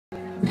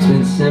It's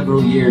been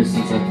several years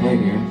since I played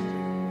here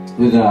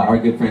with our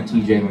good friend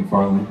TJ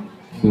McFarlane,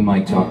 who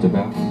Mike talked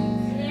about.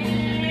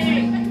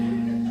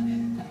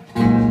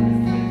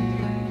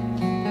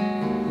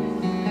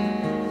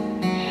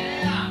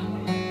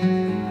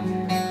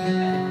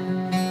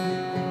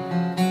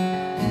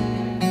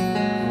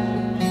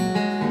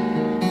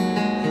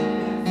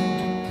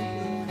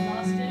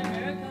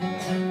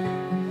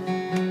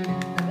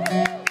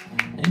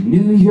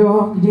 New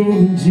York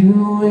didn't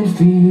do it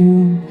for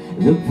you.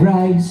 The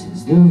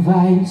prices, the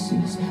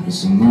vices, or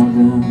some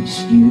other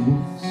excuse.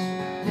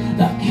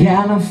 Like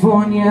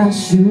California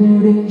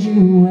suited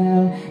you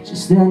well,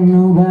 just that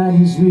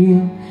nobody's real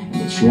and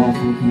the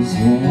traffic is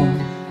hell.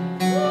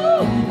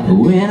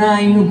 When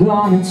are you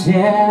gonna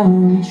tell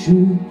the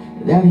truth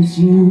that it's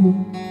you,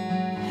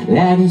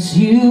 that it's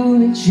you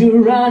that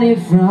you're running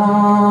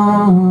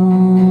from?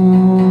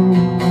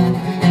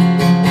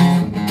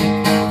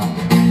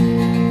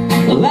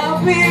 Well,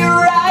 I'll be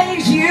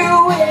right here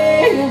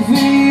waiting for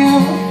you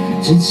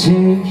to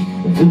take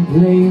the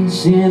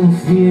place and the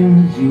fear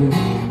of you.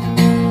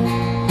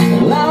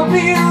 Well, I'll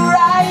be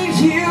right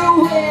here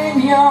when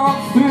you're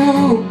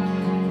through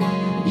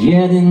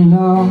getting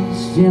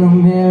lost in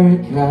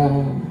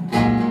America.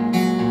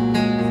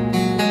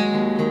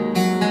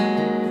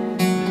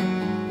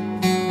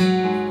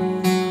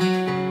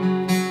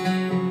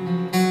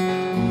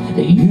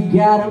 You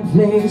got a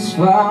place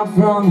far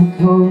from the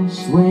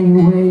coast. When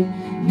you wait,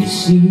 you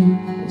see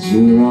that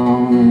you're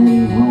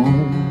already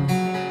home.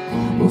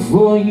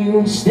 Before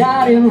you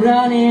started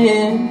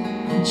running,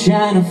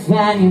 trying to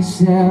find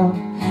yourself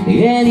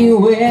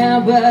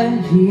anywhere but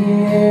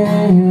here.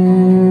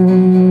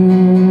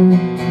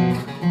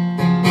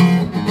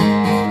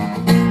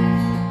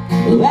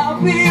 Well, I'll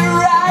be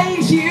right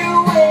here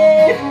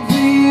waiting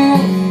for you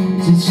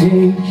to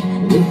take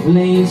the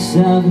place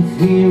of the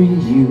fear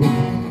in you.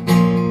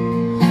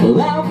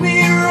 Well, I'll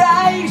be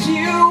right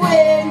here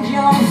when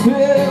you're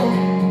through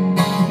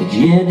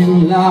getting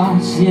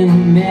lost in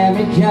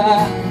America.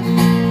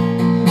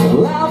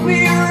 Well, I'll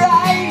be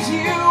right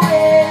here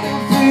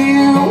waiting for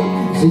you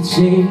to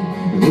take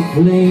the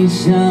place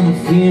of the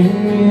fear in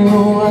you.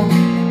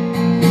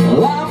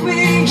 Well, I'll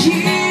be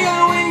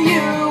here when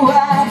you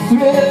are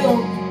through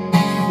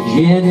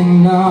getting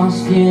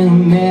lost in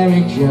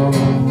America.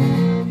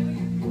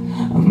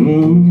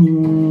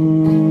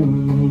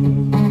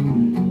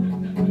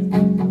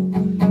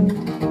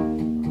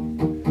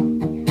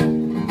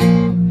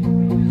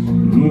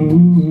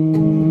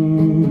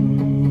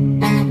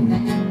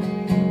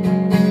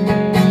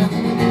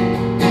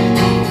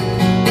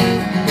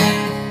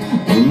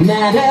 No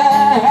matter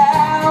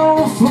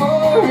how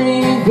far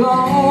you go,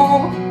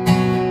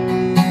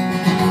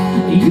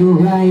 you're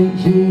right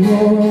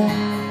here.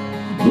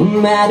 No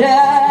matter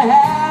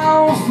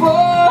how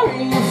far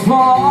you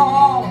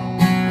fall,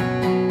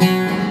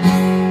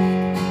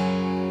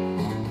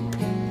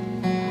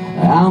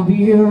 I'll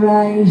be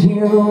right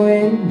here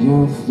when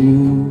you're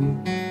through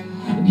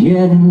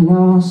getting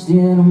lost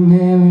in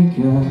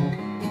America.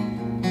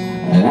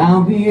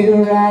 I'll be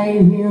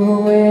right here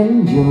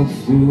when you're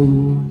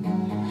through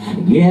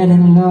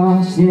getting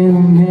lost in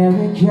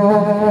America.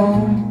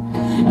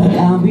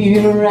 I'll be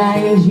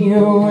right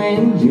here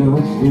when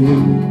you're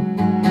through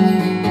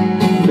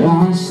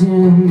lost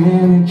in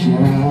America.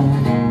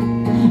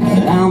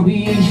 I'll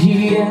be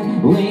here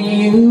when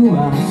you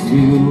are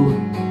through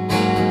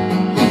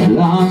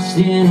lost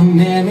in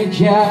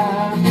America.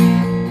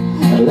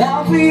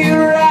 I'll be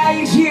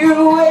right here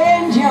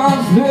when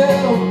you're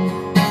through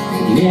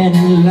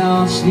getting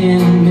lost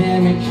in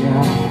America.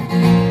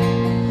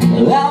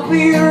 I'll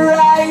be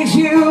right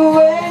here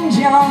when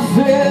you're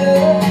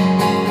through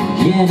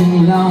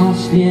getting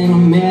lost in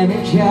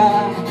America.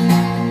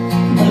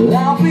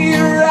 I'll be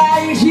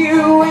right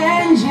here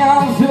when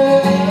you're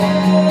through.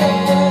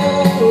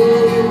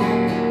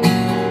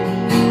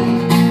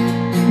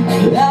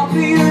 I'll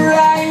be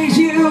right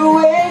here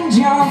when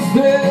you're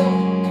through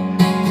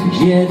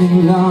getting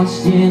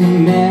lost in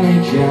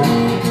America.